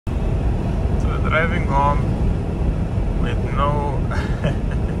driving home with no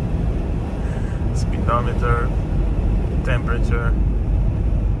speedometer, temperature,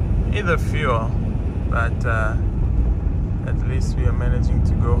 either fuel, but at least we are managing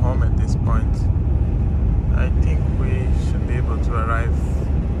to go home at this point. I think we should be able to arrive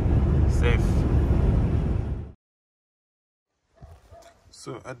safe.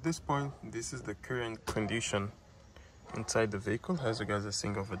 So at this point, this is the current condition inside the vehicle. As you guys are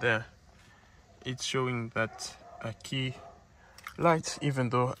seeing over there, it's showing that a key light. Even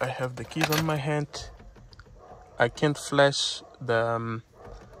though I have the keys on my hand, I can't flash the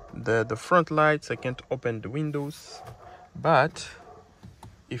front lights, I can't open the windows. But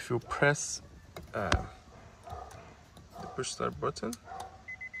if you press the push start button,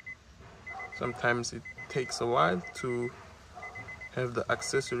 sometimes it takes a while to have the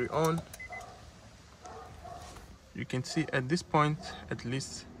accessory on. You can see at this point, at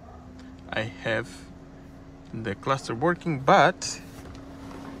least I have the cluster working, but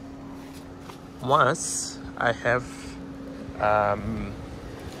once I have the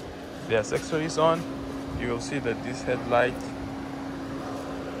accessories on, you will see that this headlight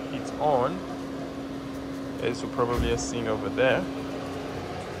is on, as you probably are seeing over there.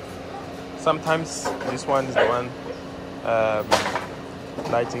 Sometimes this one is the one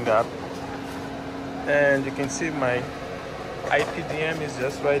lighting up, and you can see my IPDM is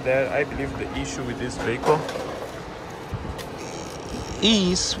just right there. I believe the issue with this vehicle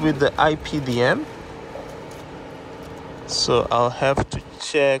is with the IPDM, so I'll have to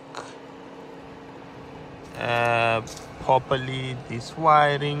check properly this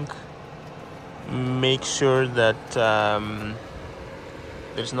wiring, make sure that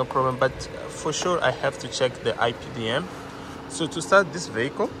there's no problem, but for sure I have to check the IPDM. So to start this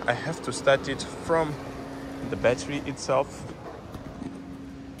vehicle, I have to start it from the battery itself,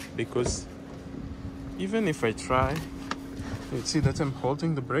 because even if I try, you see that I'm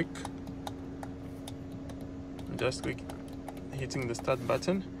holding the brake, just quick hitting the start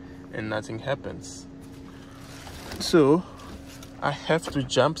button, and nothing happens. So I have to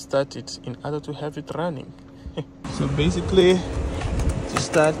jump start it in order to have it running. So basically, to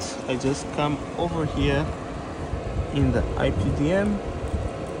start, I just come over here in the IPDM,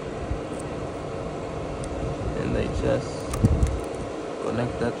 and I just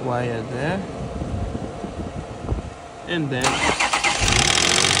connect that wire there, and then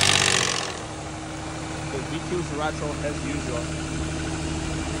the VQs rattle as usual.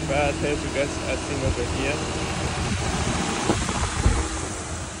 But as you guys are seeing over here,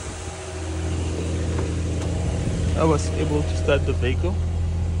 I was able to start the vehicle,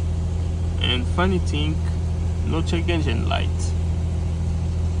 and funny thing, no check engine light.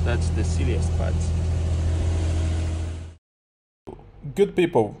 That's the silliest part. Good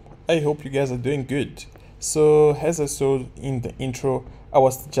people, I hope you guys are doing good. So as I saw in the intro, I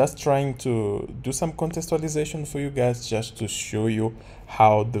was just trying to do some contextualization for you guys, just to show you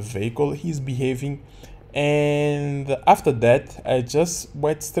how the vehicle is behaving. And after that, I just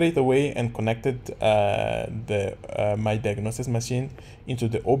went straight away and connected my diagnosis machine into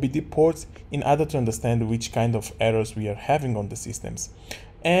the OBD ports in order to understand which kind of errors we are having on the systems.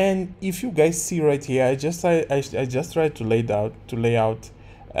 And if you guys see right here, I just tried to lay out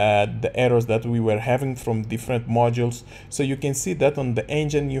the errors that we were having from different modules. So you can see that on the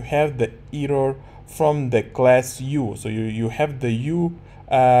engine you have the error from the class U. So you have the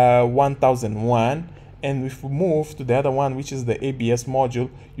U1001. And if we move to the other one, which is the ABS module,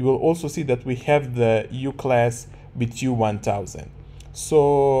 you will also see that we have the U class with U1000.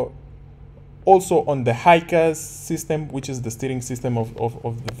 So also on the high-CAS system, which is the steering system of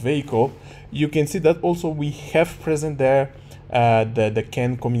the vehicle, you can see that also we have present there the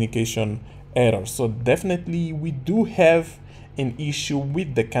CAN communication error. So definitely we do have an issue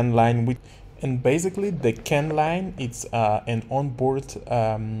with the CAN line. And basically the CAN line, it's an onboard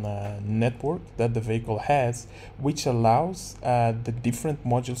network that the vehicle has, which allows the different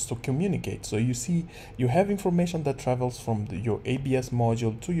modules to communicate. So you see, you have information that travels from your ABS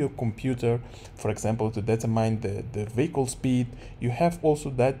module to your computer, for example, to determine the vehicle speed. You have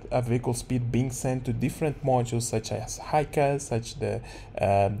also that vehicle speed being sent to different modules, such as high-CAS, such the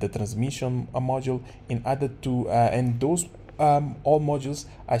transmission module, in order to, and those all modules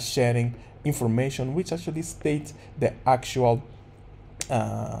are sharing information which actually states the actual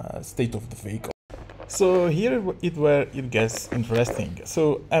state of the vehicle. So here where it gets interesting.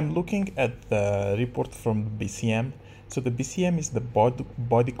 So I'm looking at the report from the BCM. So the BCM is the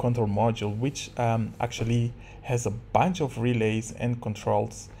body control module, which actually has a bunch of relays and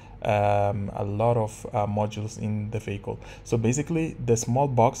controls a lot of modules in the vehicle. So basically the small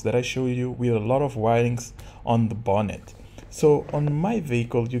box that I show you with a lot of wirings on the bonnet. So on my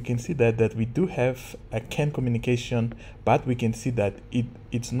vehicle, you can see that we do have a CAN communication, but we can see that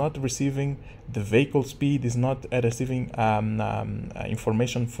it's not receiving the vehicle speed, is not receiving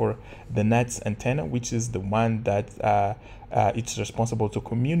information for the NATS antenna, which is the one that it's responsible to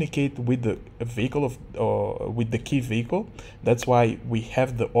communicate with the vehicle with the key vehicle. That's why we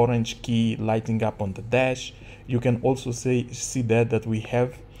have the orange key lighting up on the dash. You can also see that we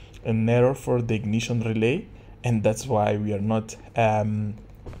have an error for the ignition relay, and that's why we are not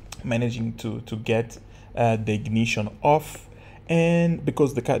managing to get the ignition off, and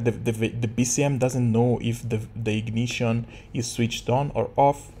because the BCM doesn't know if the ignition is switched on or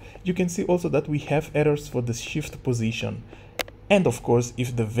off. You can see also that we have errors for the shift position, and of course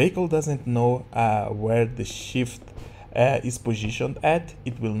if the vehicle doesn't know where the shift is positioned at,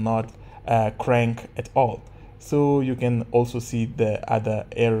 it will not crank at all. So you can also see the other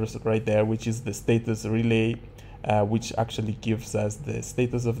errors right there, which is the status relay, which actually gives us the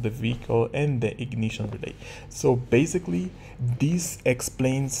status of the vehicle and the ignition relay. So basically this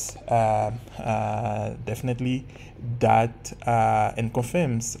explains definitely that and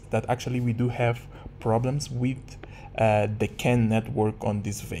confirms that actually we do have problems with the CAN network on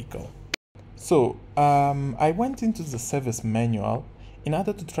this vehicle. So I went into the service manual in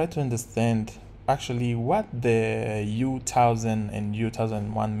order to try to understand actually what the U1000 and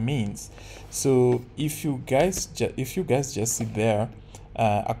U1001 means. So if you guys just see there,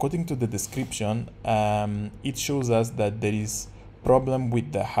 according to the description, it shows us that there is problem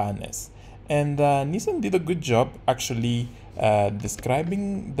with the harness, and Nissan did a good job actually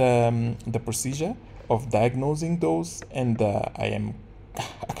describing the procedure of diagnosing those, and I am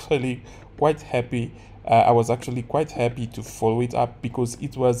actually quite happy. I was actually quite happy to follow it up because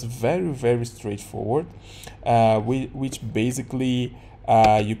it was very straightforward, which basically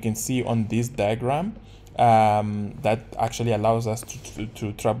you can see on this diagram that actually allows us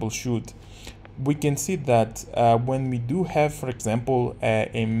to troubleshoot. We can see that when we do have, for example,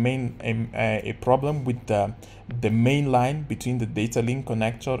 a problem with the main line between the data link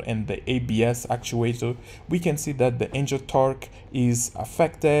connector and the ABS actuator, we can see that the engine torque is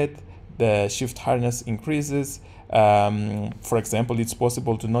affected, the shift hardness increases. For example, it's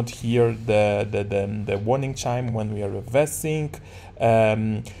possible to not hear the warning chime when we are reversing.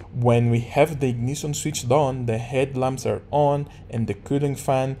 When we have the ignition switched on, the headlamps are on and the cooling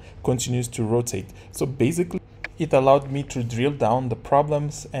fan continues to rotate. So basically it allowed me to drill down the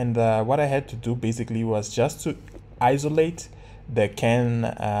problems, and what I had to do basically was just to isolate the CAN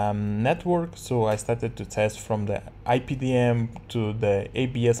network. So I started to test from the IPDM to the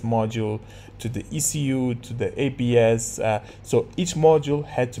ABS module to the ECU to the ABS. So each module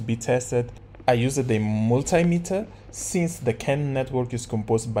had to be tested. I used a multimeter since the CAN network is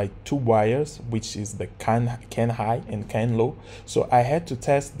composed by two wires, which is the CAN high and CAN low. So I had to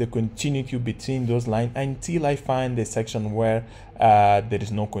test the continuity between those lines until I find a section where there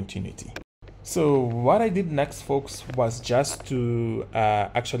is no continuity. So what I did next, folks, was just to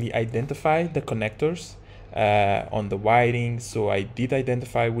actually identify the connectors on the wiring. So I did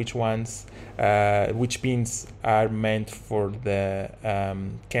identify which pins are meant for the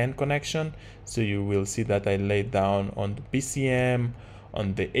CAN connection. So you will see that I laid down on the BCM,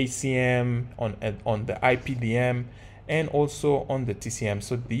 on the ACM, on the IPDM, and also on the TCM.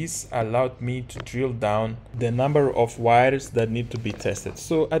 So this allowed me to drill down the number of wires that need to be tested.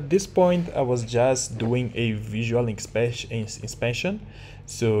 So at this point I was just doing a visual inspection.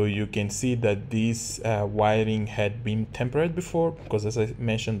 So you can see that this wiring had been tempered before, because as I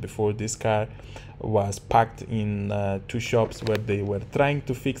mentioned before, this car was packed in two shops where they were trying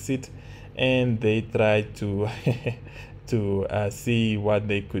to fix it, and they tried to see what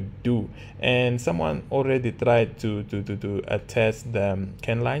they could do, and someone already tried to test the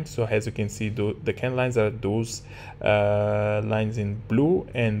CAN lines. So as you can see, the CAN lines are those lines in blue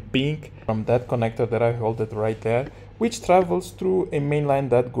and pink from that connector that I hold it right there, which travels through a main line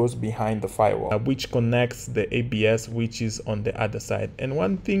that goes behind the firewall, which connects the ABS, which is on the other side. And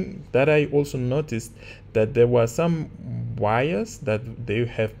one thing that I also noticed, that there were some wires that they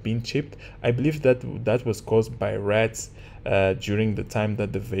have been chipped. I believe that was caused by rats during the time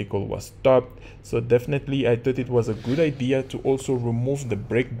that the vehicle was stopped. So definitely I thought it was a good idea to also remove the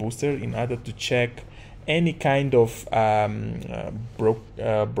brake booster in order to check any kind of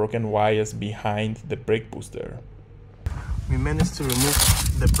broken wires behind the brake booster. We managed to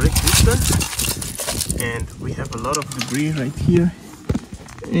remove the brake booster, and we have a lot of debris right here,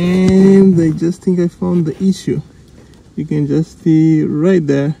 and I just think I found the issue. You can just see right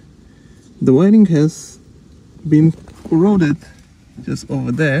there the wiring has been corroded just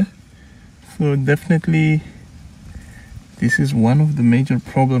over there, so definitely this is one of the major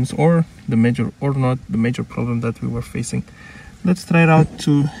problems, or the major problem that we were facing. Let's try it out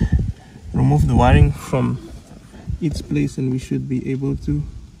to remove the wiring from its place, and we should be able to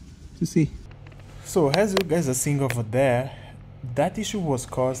see. So as you guys are seeing over there, that issue was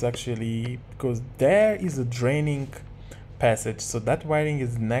caused actually because there is a draining passage. So that wiring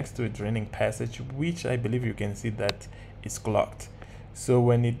is next to a draining passage, which I believe you can see that is clogged. So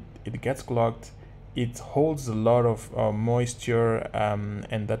when it gets clogged, it holds a lot of moisture,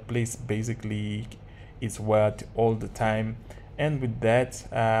 and that place basically is wet all the time, and with that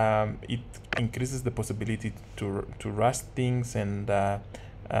it increases the possibility to rust things, and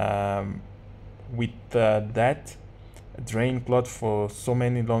with that drain clogged for so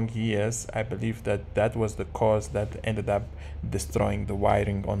many long years, I believe that was the cause that ended up destroying the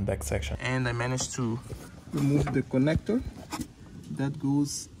wiring on that section. And I managed to remove the connector that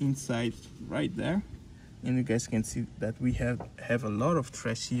goes inside right there, and you guys can see that we have a lot of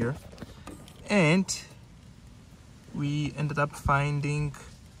trash here, and we ended up finding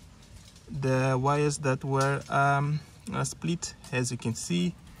the wires that were split, as you can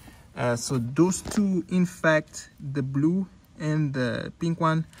see. So those two, in fact, the blue and the pink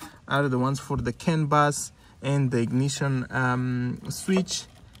one, are the ones for the CAN bus and the ignition switch.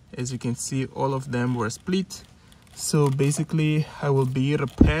 As you can see, all of them were split. So basically I will be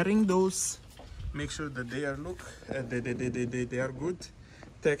repairing those, make sure that they are they are good,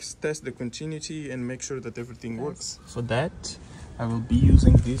 test the continuity, and make sure that everything works. For that I will be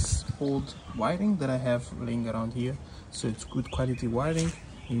using this old wiring that I have laying around here. So it's good quality wiring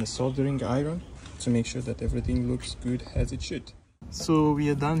in a soldering iron to make sure that everything looks good as it should. So we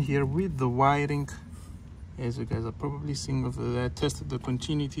are done here with the wiring. As you guys are probably seeing over there, tested the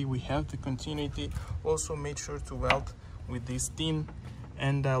continuity. We have the continuity. Also made sure to weld with this tin,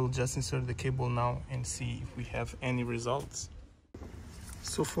 and I'll just insert the cable now and see if we have any results.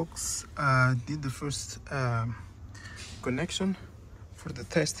 So folks, did the first connection for the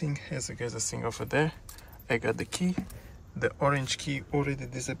testing. As you guys are seeing over there, I got the key. The orange key already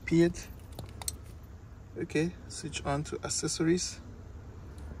disappeared. Okay, switch on to accessories.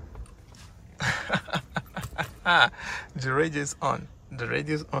 The radio is on. The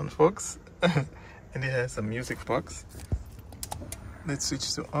radio is on, folks. And it has a music box. Let's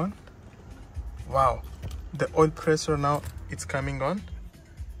switch to on. Wow, the oil pressure now, it's coming on.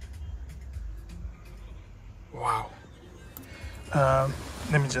 Wow.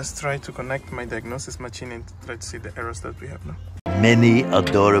 Let me just try to connect my diagnosis machine and try to see the errors that we have now. Many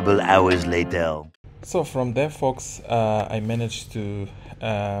adorable hours later. So from there, folks, I managed to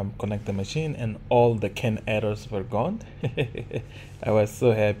connect the machine, and all the CAN errors were gone. I was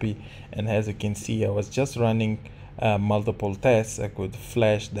so happy, and as you can see, I was just running multiple tests. I could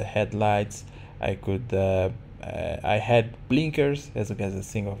flash the headlights, I had blinkers, as you guys are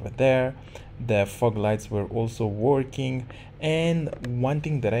seeing over there. The fog lights were also working, and one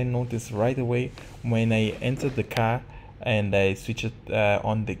thing that I noticed right away when I entered the car and I switched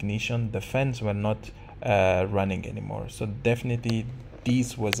on the ignition, the fans were not running anymore. So definitely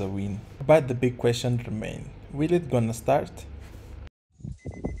this was a win. But the big question remains, will it gonna start?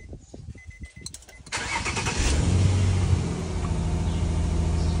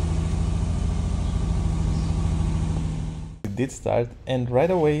 It did start, and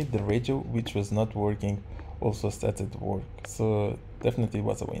right away the radio, which was not working, also started to work. So definitely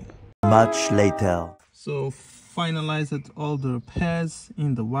was a win. Much later. So finalized all the repairs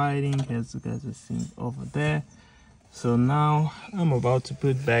in the wiring, as you guys are seeing over there. So now I'm about to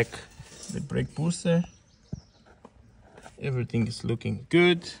put back the brake booster. Everything is looking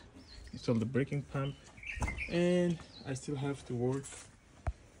good. Install the braking pump, and I still have to work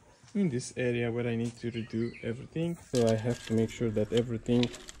in this area where I need to redo everything. So I have to make sure that everything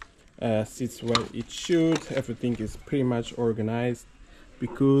sits where it should. Everything is pretty much organized,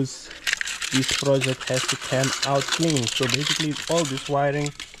 because this project has to come out clean. So basically all this wiring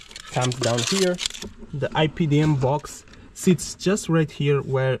comes down here. The IPDM box sits just right here,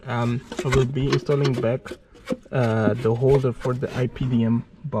 where I will be installing back the holder for the IPDM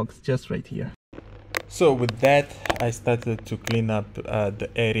box, just right here. So with that, I started to clean up the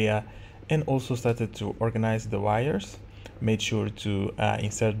area, and also started to organize the wires. Made sure to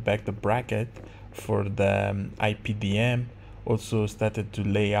insert back the bracket for the IPDM. Also started to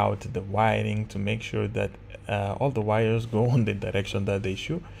lay out the wiring to make sure that all the wires go in the direction that they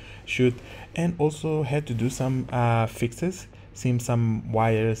should, and also had to do some fixes. Seems some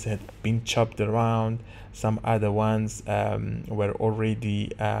wires had been chopped around, some other ones were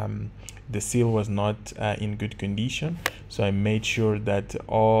already the seal was not in good condition, so I made sure that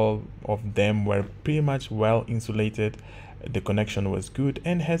all of them were pretty much well insulated. The connection was good,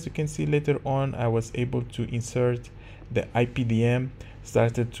 and as you can see later on, I was able to insert the IPDM,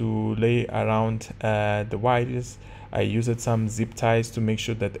 started to lay around the wires. I used some zip ties to make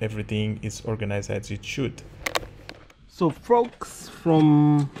sure that everything is organized as it should. So folks,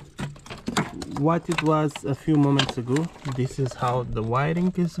 from what it was a few moments ago, this is how the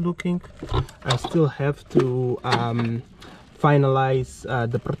wiring is looking. I still have to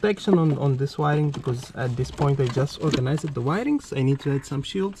finalize the protection on this wiring, because at this point I just organized the wirings. I need to add some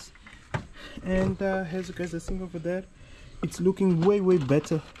shields, and as you guys are seeing over there, it's looking way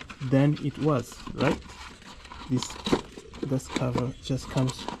better than it was, right? This dust cover just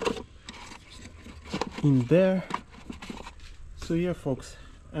comes in there. So yeah folks,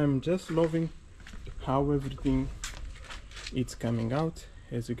 I'm just loving how everything it's coming out,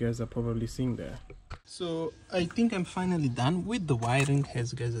 as you guys are probably seeing there. So I think I'm finally done with the wiring.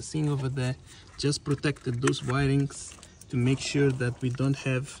 As you guys are seeing over there, just protected those wirings to make sure that we don't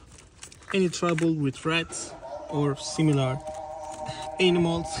have any trouble with rats or similar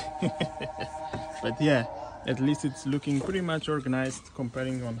animals. But yeah, at least it's looking pretty much organized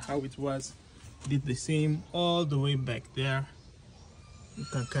comparing on how it was. Did the same all the way back there, you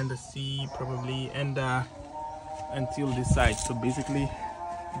can kind of see probably, and until this side. So basically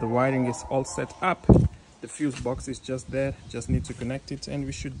the wiring is all set up, the fuse box is just there, just need to connect it, and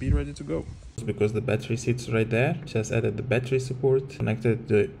we should be ready to go. Because the battery sits right there, just added the battery support, connected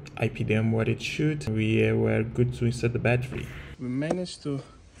the IPDM where it should. We were good to insert the battery. We managed to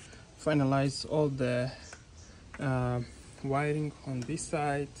finalize all the wiring on this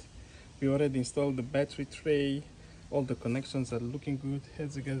side. We already installed the battery tray. All the connections are looking good.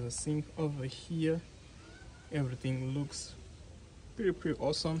 As you guys are seeing over here, everything looks pretty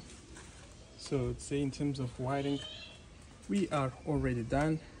awesome. So I'd say in terms of wiring, we are already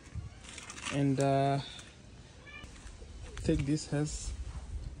done, and take this as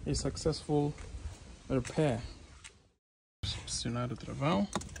a successful repair. Posicionar o travão.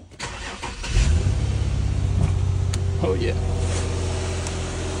 Oh yeah.